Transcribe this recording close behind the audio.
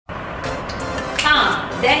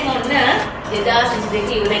දැන් ඔන්න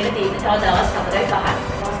 2022 ඉවරෙන්න තියෙන තව දවස් 4යි 5යි.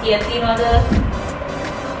 මොකක්ද කීයක් තියෙනවද?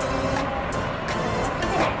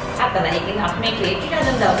 4යි. ඒකෙන් අපි මේ කේක් එක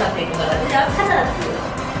හදන දවසක් එක බලද්දී දවස් 4ක් තියෙනවා.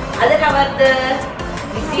 අද කවද්ද?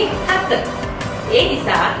 27. ඒ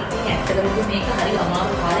නිසා ඉතින් ඇත්තටම මේක හරි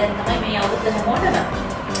අමාරු කාලයක් තමයි මේ අවුරුද්ද හැමෝටම.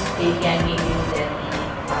 ඒ කියන්නේ දැන්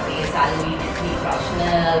අපේ සල්ලි නැති ප්‍රශ්න,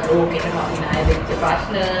 රෝගෙට අපි ණය වෙච්ච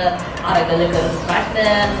ප්‍රශ්න, අරගල කරන ප්‍රශ්න,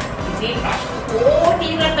 ඉතින් ප්‍රශ්න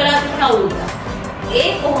කෝටියක් කරලා තිබුණ අවුරුද්ද. ඒ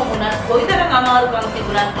කොහොම වුණත් කොයිතරම් අමාරුකම්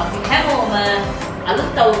තිබුණත් අපි හැමෝම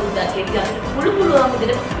අලුත් අවුරුද්දක් එක්ක අපිට පුළුවන්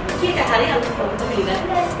විදිහට කීයට හරි අලුත් අවුරුද්ද පිළිගන්න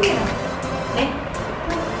ලෑස්ති වෙනවා. නේ?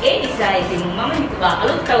 ඒ නිසා ඉතින් මම හිතුවා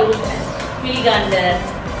අලුත් අවුරුද්ද පිළිගන්න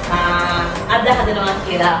අද හදනවා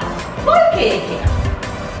කියලා polcake එක.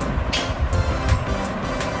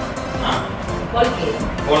 polcake.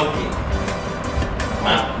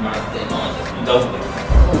 මාත් උදව්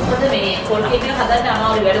මොකද මේ polcake එක හදන්න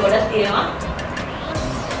අමාරු වැඩ ගොඩක් තියෙනවා.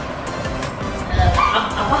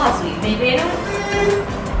 අපහසුයි. මේ පේනවා.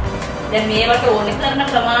 දැන් මේවට ඕනේ කරන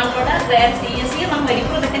ප්‍රමාණ වඩා ග්‍රෑම් 100 මම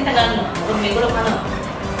වැඩිපුර මෙතෙන්ට ගන්නවා. මොකද මේගොල්ලෝ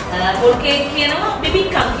කනවා. polcake කියනවා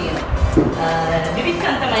Bibikkam කියනවා.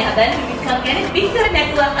 Bibikkam තමයි හදන්නේ. Bibikkam කියන්නේ බිත්තර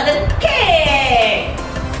නැතුව හදන කේක්.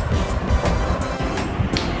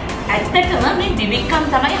 ඇත්තටම මේ Bibikkam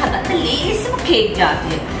තමයි හදන්න ලේසිම කේක්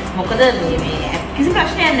ජාතිය. මොකද මේ කිසි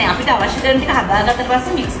ප්‍රශ්නයක් නැහැ. අපිට අවශ්‍ය කරන ටික හදාගත්තට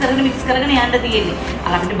පස්සේ මික්ස් කරගෙන යන්න තියෙන්නේ.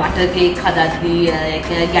 අර අපිට බටර් කේක් හදද්දී,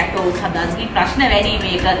 ගැටෝස් හදද්දී ප්‍රශ්න වැඩි.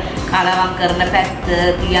 මේක කලවම් කරන පැත්ත,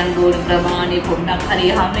 තියන් ඕන ප්‍රමාණය පොඩ්ඩක් හරි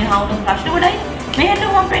හාවුණු ප්‍රශ්න ගොඩයි. මෙහෙට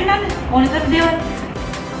මම පෙන්නන්න ඕනතර දේවල්.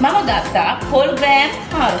 මම ගත්තා පොල් ග්‍රෑම්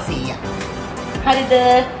 400ක්. හරිද?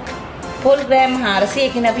 පොල් ග්‍රෑම්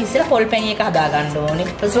 400 කියන අපි ඉස්සෙල්ලා පොල් පැණි එක හදා ගන්න ඕනේ.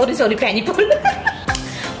 සෝරි පැණි පොල්.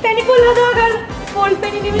 පැණි පොල් හදා ගන්න. පොල්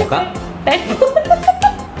පැණි නෙමෙයි.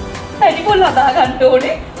 පැණි පොල් හදා ගන්න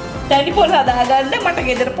ඕනේ. පැණි පොල් හදා ගන්න මට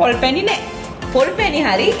ගෙදර පොල් පැණි නැහැ. පොල් පැණි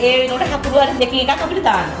හරි ඒ වෙනකොට හකුරු හරි දෙකකින් එකක් අපිට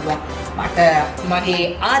දාන්න පුළුවන්. මට මගේ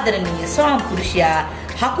ආදරණීය ස්වාමි පුරුෂයා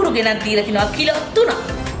හකුරු ගෙනත් දීලා තිනවා කිලෝ 3ක්.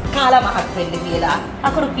 කාලා මහත් වෙන්න කියලා.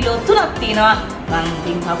 හකුරු කිලෝ 3ක් තියෙනවා. මං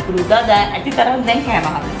ඉතින් හකුරු දාලා ඇතිතරම් දැන් කෑම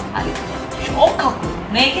හදනවා. හරි. ෂෝක් හකුරු.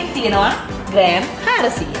 මේකෙන් තියෙනවා ග්‍රෑම්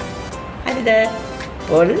 400ක්. හරිද?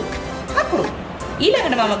 පොල් හකුරු.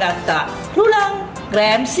 ඊළඟට මම ගත්තා රුලන්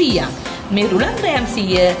ග්‍රෑම් 100ක්. මේ රුලන් ග්‍රෑම්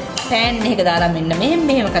 100 පෑන් එකක දාලා මෙන්න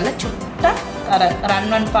මෙහෙම කරලා චුට්ටක් අර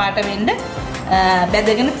රන්වන් පාට වෙන්න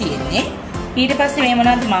බැදගෙන තියෙන්නේ. ඊට පස්සේ මේ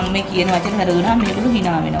මොනවද මම මේ කියන වචන හරදුනා මේගොල්ලෝ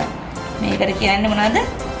hina වෙනවා. මේකට කියන්නේ මොනවද?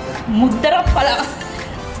 මුද්දරක් පළක්.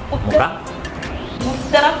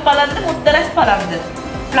 මුද්දරක් පළක්ද මුද්දරස් පළක්ද?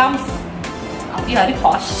 ප්ලම්ස්. අපි හරි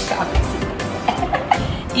පොෂ්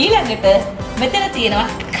ඊළඟට මෙතන තියෙනවා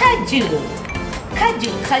කජු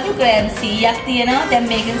ග්‍රෑම් 100ක් තියෙනවා. දැන්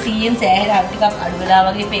මේකෙන් 100න් සෑහෙන ටිකක් අඩු වෙලා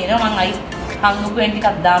වගේ පේනවා. මම අයි හංගුපෙන්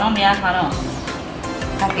ටිකක් දානවා මෙයා කනවා.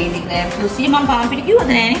 කටේදි ග්‍රෑම් 200 මම පාන් පිටි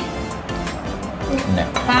කිව්වද නෑනේ?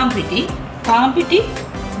 පාන් පිටි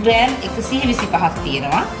ග්‍රෑම් 125ක්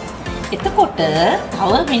තියෙනවා. එතකොට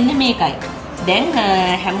තව මෙන්න මේකයි. දැන්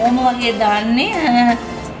හැමෝම වගේ දාන්නේ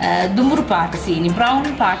දුඹුරු පාට සීනි,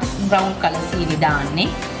 බ්‍රවුන් කලර් සීනි දාන්නේ.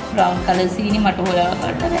 බ්‍රවුන් කලර් සීනි මට හොයා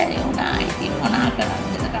ගන්න බැරි වුණා. ඉතින් මොනා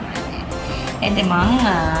කරන්නද තමයි. එතෙ මං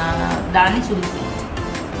දාන්නේ සුදු සීනි.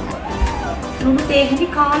 ලුණු තේ හැදි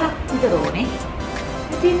කාලක් විතර ඕනේ.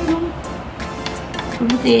 ඉතින්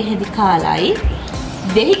ලුණු තේ හැදි කාලයි.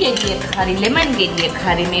 දෙහි ගෙඩියක් හරි ලෙමන් ගෙඩියක්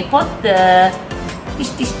හරි මේ පොත්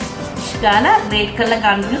ටිස් ගාලා ග්‍රේට් කරලා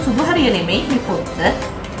ගන්න සුදු හරිය නෙමෙයි මේ පොත්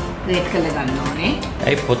ග්‍රේට් කරලා ගන්න ඕනේ.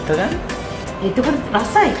 ඒ පොත් ගන්න? එතකොට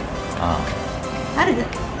රසයි. හරිද?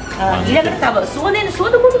 ඊළඟට තව සුවඳ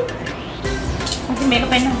කුඩු. අපි මේක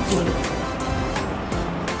පෙන්නන්න සුවඳ.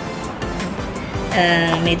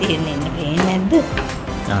 මේ තියෙන්නේ පේන්නේ නැද්ද?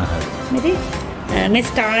 හරි. මේ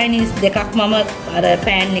ස්ටයිනිස් දෙකක් මම අර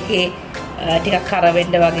පෑන් එකේ ටිකක් කර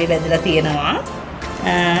වෙන්න වගේ බෙදලා තියෙනවා.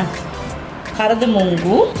 කරද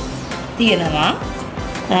මුංගු තියෙනවා.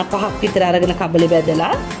 5ක් විතර අරගෙන කබලේ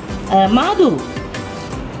බෙදලා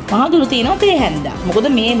මාදුරු තියෙනවා තේ හැන්දා. මොකද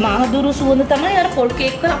මේ මාදුරු සුවඳ තමයි අර පොල්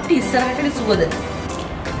කේක් වල අපිට ඉස්සරහටනේ සුවඳ.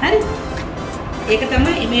 හරි? ඒක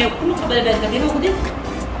තමයි මේ ඔක්කොම කබලේ බෙදලා දෙන මොකද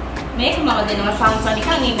මේක මම දෙනවා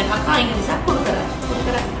සංසනිකන් ඉන්න කකා ඉන්න නිසා කුඩු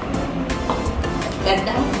කරා.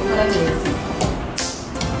 ගද්දම් කරන්නේ.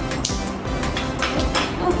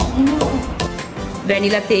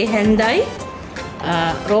 වැනිලා තේ හැන්දයි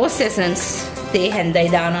රෝස් එසන්ස් තේ හැන්දයි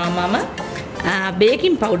දානවා මම.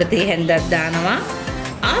 බේකින් පවුඩර් තේ හැන්දක් දානවා.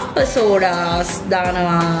 අප්ප සෝඩාස්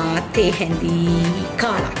දානවා තේ හැන්දි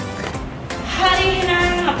කාලක්. හරි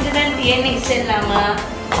එහෙනම් අපිට දැන් තියෙන්නේ ඉස්සෙල්ලාම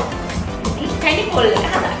පැණි පොල් එක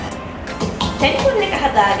හදාගන්න. ටෙලිෆෝන් එක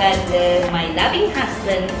හදාගන්න my loving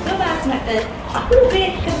husband ප්‍රවාහනට අකුරු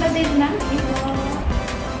බ්‍රේක් කරලා දෙන්නම් කිව්වා.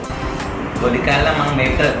 පොඩි කාලේ මම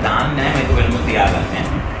මේක දාන්නේ නැහැ මේක වෙලම තියාගන්න.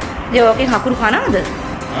 ඒ ඔකේ අකුරු කනවද?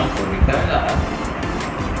 පොඩි කාලේ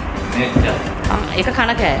මේක ඒක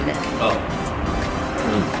කන කෑල්ල. ඔව්.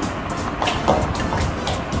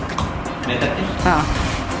 මේකත්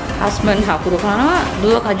හස්බන්ඩ් හකුරු කනවා,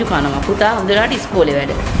 දුව කජු කනවා. පුතා හොඳට ඉස්කෝලේ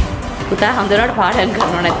වැඩ. පුතා හොඳට පාඩම්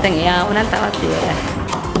කරනවා නැත්නම් එයාව නම් තවත් ඉවරයි.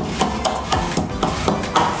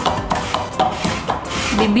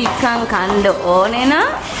 බිබික්කම් කන්න ඕනේ නම්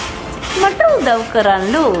මට උදව්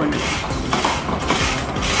කරන්න ඕනේ.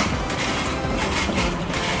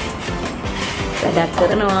 වැඩක්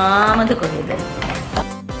කරනවාමද කොහෙද?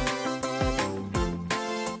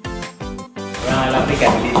 අපි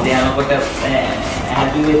කැපිලිස් යනකොට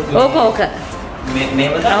හැදුවේ ඕක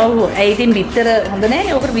මේවද? ඔව් ඒ ඉතින් බිත්තර හොඳ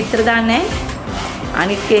නැහැ. ඕකට බිත්තර දාන්නේ නැහැ.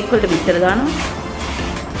 අනිත් කේක් වලට බිත්තර දානවා.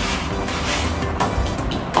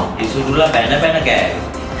 ඉසුරුලා බැන කෑවේ.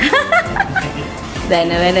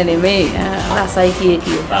 බැන නෙමෙයි රසයි කිය.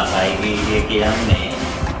 රසයි කියන්නේ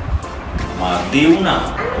මදි වුණා.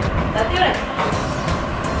 තතියර.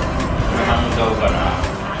 මම ගව කරා.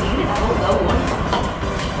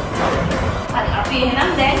 අපි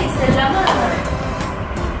එහෙනම් දැන් ඉස්සෙල්ලාම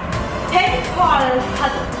හෙඩ්ෆෝල්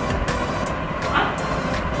හද.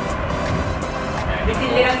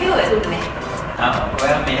 පිටිල් එකක් කිව්වේ දුන්නේ.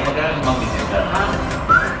 ඔයා මේක කරන්නේ මම විසින් කරනවා.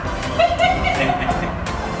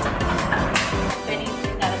 පෙනිස්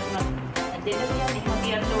කරනවා. දෙන්න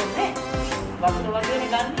තියන්න ඕනේ. වතුර වගේනේ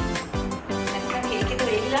ගන්න. නැත්නම් කේක් එක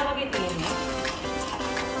වෙලිලා වගේ තියෙන්නේ.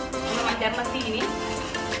 මොනවා මම දැම්මත් තියෙන්නේ.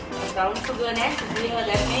 ග්‍රවුන්ඩ් සුගර් නෑ. සුගර්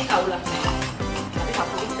දැන් මේ කවුලක් නෑ. අපි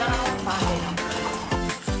කපුලික් දානවා පාන වෙනවා.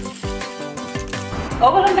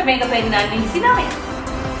 ඔයගොල්ලන්ට මේක පෙන්නන්නේ 29.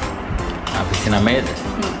 29ද?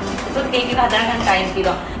 ඒක කේක් එක හදාගන්න ටයිම්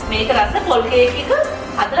කිව්වා. මේක රස පොල් කේක් එක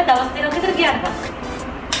හදලා දවස් දෙකක් විතර ගියාට පස්සේ.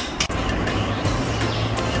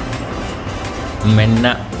 මෙන්න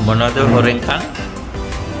මොනවද හොරෙන් කන්?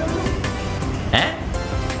 ඈ?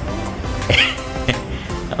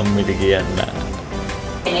 අම්මිට කියන්න.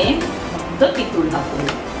 මේ මොකද කිතුල් හකුරු.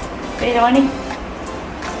 පේනවනේ.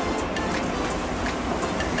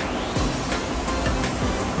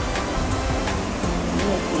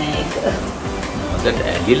 හොඳට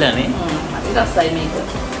ඇලිලානේ. හරි රසයි මේක.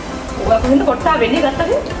 ඔයා කොහෙන්ද කොට්ටා වෙන්නේ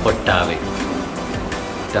ගත්තද? කොට්ටාවේ.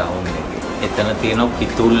 ටවුන් එකේ. එතන තියෙන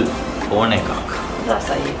කිතුල් ඕන එකක්.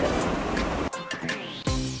 රසයි එක.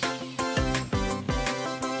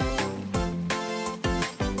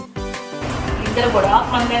 ඉතින් ගොඩාක්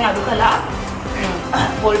මම දැන් අඩු කළා.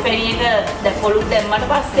 පොල් පැණි එක දැන් පොලුත් දැම්මට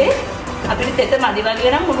පස්සේ අපිට තෙත මදි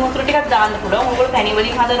වගේ නම් මුණු වතුර ටිකක් දාන්න පුළුවන්. ඕගොල්ලෝ පැණි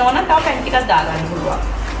වලින් හදනවා නම් තව පැණි ටිකක් දාගන්න පුළුවන්.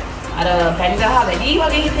 අර පැණි රහ වැඩි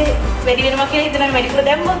වගේ හිතේ වැඩි වෙනවා කියලා හිතන වැඩිපුර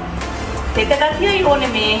දැම්මොත් තෙත ගතියයි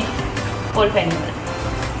ඕනේ මේ පොල් පැණි වල.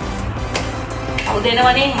 අවු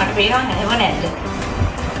දෙනවනේ මට පේනවා හැව නැද්ද?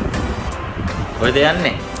 ඔයද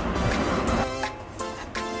යන්නේ?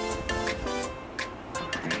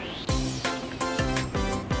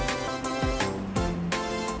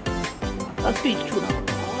 අපිච්චුනා.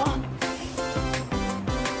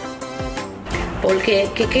 පොල්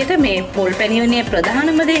කේක් එකේට මේ පොල් පැණිවනේ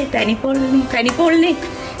ප්‍රධානම දේ පැණි පොල්නේ.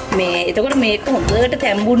 මේ එතකොට මේක හොඳට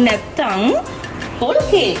තැම්බුනේ නැත්තම් පොල්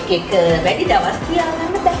කේක් එක වැඩි දවස්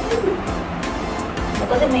තියාගන්න බැහැ.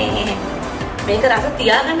 මොකද මේක රස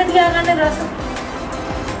තියාගන්න රස.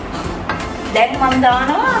 දැන් මම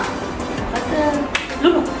දානවා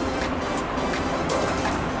ලුණු.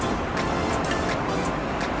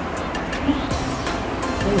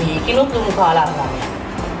 මේකිනුත් ලුණු කාලා ගන්න.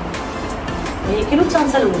 මේකිනුත්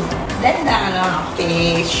සංස ලුණු. දැන් දානවා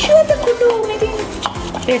අපේ සුවඳ කුඩු මෙතින්.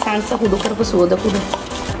 අපේ සංස කුඩු කරපු සුවඳ කුඩු.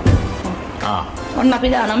 ඔන්න අපි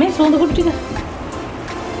දානවා මේ සුවඳ කුඩු ටික.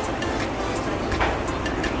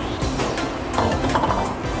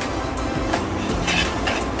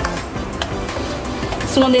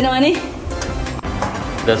 සුවඳ එනවනේ.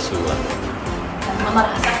 දසුවා. මම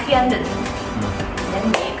රසක් කියන්නද? දැන්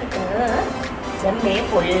මේකට දැන් මේ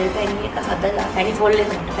පොල් පැණි එක හදලා පැණි පොල් එක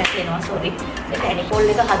මට පැටලෙනවා සෝරි. මේ පැණි පොල්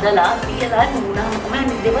එක හදලා තියලා නුණාම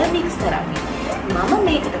තමයි දෙවල් මික්ස් කරන්නේ. මම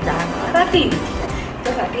මේකට දානවා රටින්.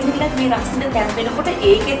 ඒක රටින් ඉලක්ක මේ රසෙන් දැන් වෙනකොට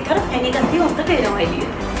ඒකෙත් අර පැණි ගතිය හොඳට එනවා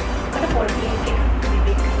එළියට. ඒකට පොල් කේක් එක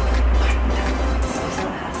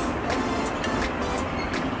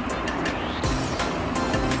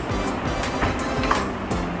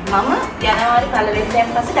මම ජනවාරි 1 වෙනිදාන්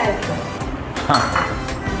පස්සේ ඩයට් කරනවා.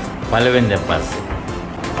 පළවෙනිදා පස්සේ.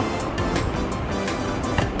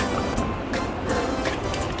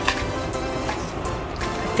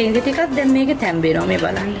 කෙන්ද ටිකක් දැන් මේකේ තැම්බෙනවා මේ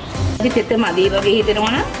බලන්න. ඉතින් තෙත මදි වගේ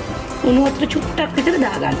හිතෙනවා නම් උණු වතුර චුට්ටක් විතර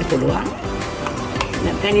දාගන්න පුළුවන්.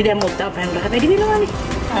 නැත්නම් ඉතින් දැන් මොකක්ද පැන් රහ වැඩි වෙනවනේ.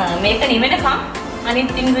 මේක නිවෙනකම් අනිත්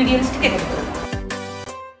ඉන්ග්‍රීඩියන්ට්ස් ටික එකතු කරලා.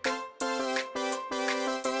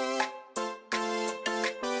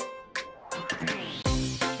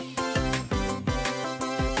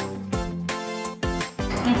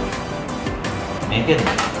 මේකද?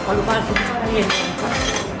 කළු පාට සුදු පාට නෙවෙයි.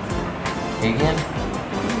 ඒ කියන්නේ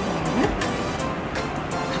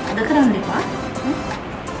අද කරන්න එපා.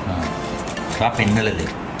 තා පෙන්නලා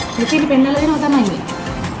දෙන්න. මෙතන පෙන්නලා දෙනවා තමයි මේ.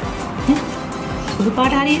 සුදු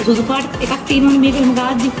පාට හරි සුදු පාට එකක් තියෙනවනේ මේක එහෙම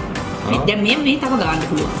ගාද්දි. දැන් මේ තව ගන්න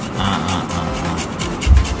පුළුවන්.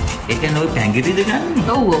 ඒ කියන්නේ ඔය පැංගිරිද ගන්න?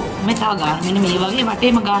 ඔව් ඔව්. මේ තව ගන්න. මෙන්න මේ වගේ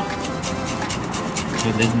වටේම ගන්න.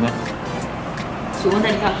 ඒක දෙන්න. සුවඳ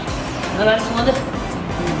නිකන්. බලන්න සුවඳ.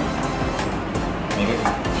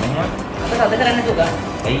 මේක අද කරන්න නෑ තුගා.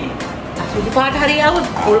 ඇයි? සුදු පාට හරි ආවොත්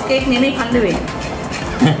පොල් කේක් නෙමෙයි කන්න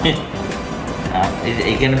වෙන්නේ.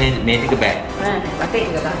 ඒ කියන්නේ මේ ටික බෑ. නෑ නෑ වටේ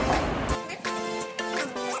ටික ගන්න.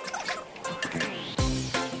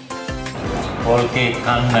 polcake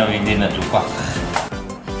කන්න විදින තුපක්.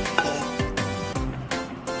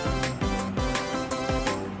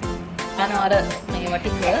 අර මේ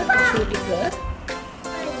ටික ෂූ ටික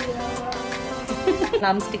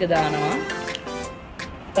ලම්ස් ටික දානවා.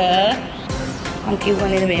 මම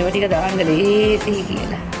කිව්වනේ මේව ටික දාන්න ලේසි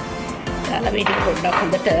කියලා. දාලා මේ ටික පොඩ්ඩක්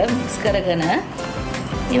හොඳට මික්ස් කරගෙන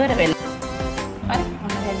ඉවර වෙලා. හරි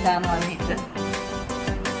මොන දැන් දානවා මේක.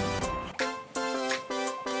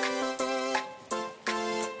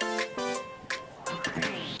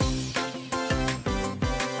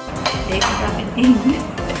 ඒක තමයි ඉන්නේ.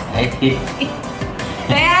 ඇයි?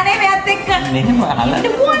 නෑනේ මෙයත් එක්ක. මෙහෙම අහලා.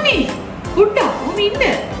 ඉන්න මොන්නේ? කුඩා කොහොම ඉන්න?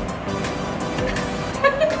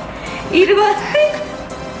 ඊට පස්සේ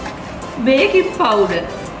බේකින් පවුඩර්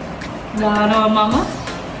දානවා මම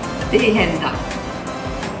තේ හැන්දා.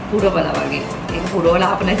 පුරවලා වගේ. ඒක පුරවලා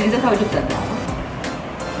අප නැති නිසා තව ටිකක් දානවා.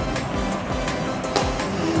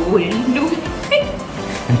 ඔයන්ඩු.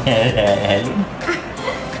 ඇලි.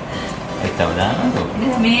 ඒක තව දානවද?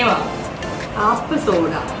 මේවා ආප්ප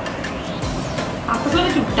සෝඩා. ආප්ප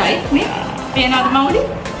සෝඩා චුට්ටයි මේ පේනවද මවුලි?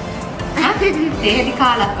 ඒකේ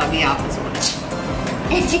කාලක් වගේ ආප්ප සෝඩා.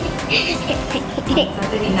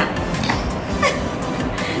 සතරිනා.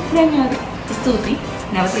 දැන් හරි. ස්තුතියි.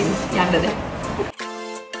 නැවත යන්නද?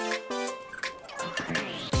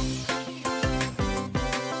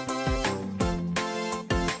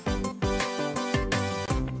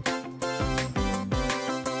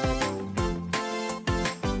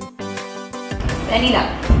 වැනිලා.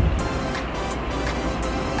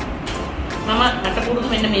 මම මට පුරුදු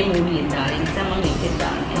මෙන්න මේ මූලියෙන් දාලා. ඒ නිසා මම මේකෙන්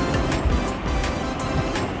දාන්නේ.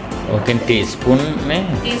 ඕකෙන් ටීස්පූන් නේ?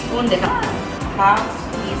 ටීස්පූන් දෙකක්. half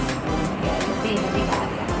teaspoon.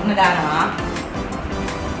 මොන දානවා?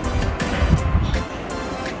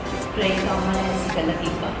 ට්‍රේ එකමලස් කරලා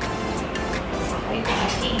තිබ්බා.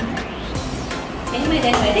 එහෙම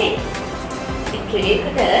දැන් වැඩි. මේ ට්‍රේ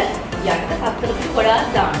එකට යට පත්තරකට ගොඩාක්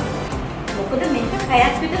දාන්න. මොකද මේක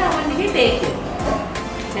පැයක් විතර අවන්නේ බේක් වෙනවා.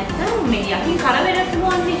 නැත්නම් මේ යකින් කර වෙනත්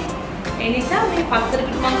මොන්නේ. ඒ නිසා මේ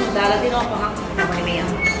පත්තරකට මම දාලා දෙනවා පහක් තමයි මේ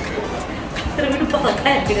යන්නේ. පත්තරකට පහක්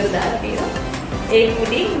විතර දාලා තියෙනවා. ඒ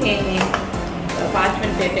උඩින් මේ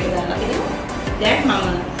පාර්ච්මන්ට් පේපර් එක දාලා තියෙනවා. දැන් මම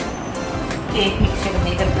කේක් මික්ස් එක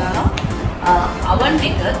මේකට දානවා. oven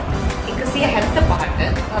එක 175ට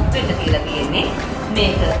පත් වෙන්න කියලා තියෙන්නේ.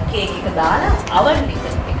 මේක කේක් එක දාලා oven එක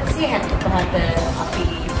 175ට අපි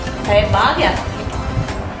පැය භාගයක්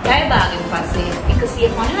පැය භාගයෙන් පස්සේ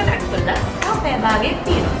 150ට අඩු කරලා තව පැය භාගයක්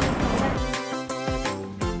තියෙනවා.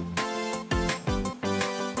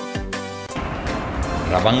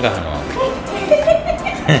 රබන් ගහනවා.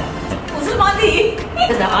 උසුමදි.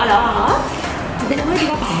 ඒක දාලා දෙන්න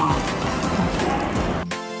ටිකක් අමාරුයි.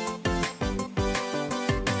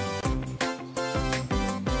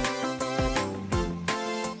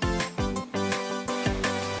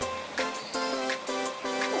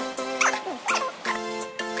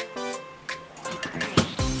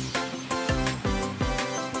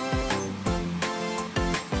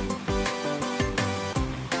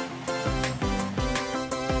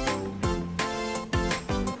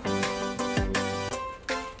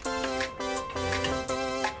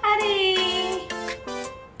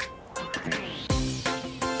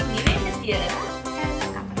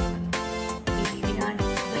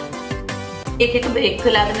 ඒක බ්‍රේක්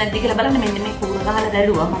වෙලාද නැද්ද කියලා බලන්න මෙන්න මේ කූර ගහලා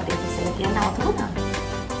දැලුවා මට ඒක ඉස්සෙල්ලා කියන්න අවශ්‍ය වුණා.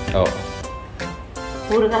 ඔව්.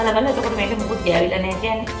 කූර ගහලා බලලා එතකොට මේක මුකුත් ගෑවිලා නැහැ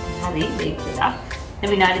කියන්නේ. හරි බ්‍රේක් වෙලා.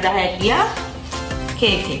 දැන් විනාඩි 10ක් ගියා.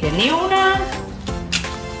 කේක් එක නිවුණා.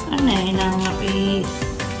 අන්න එහෙනම් අපි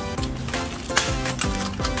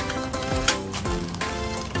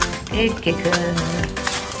ඒක එක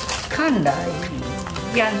කණ්ඩායි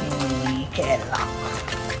යන්නේ කියලා.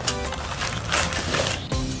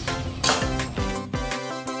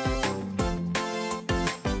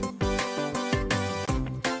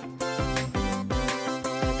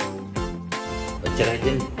 ඔච්චරයි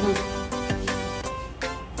දෙන්නේ.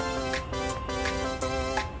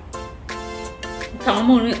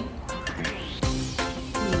 තාමුනේ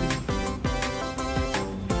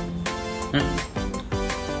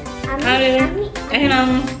හරි එහෙනම්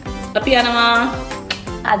අපි යනවා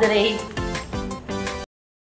ආදරේ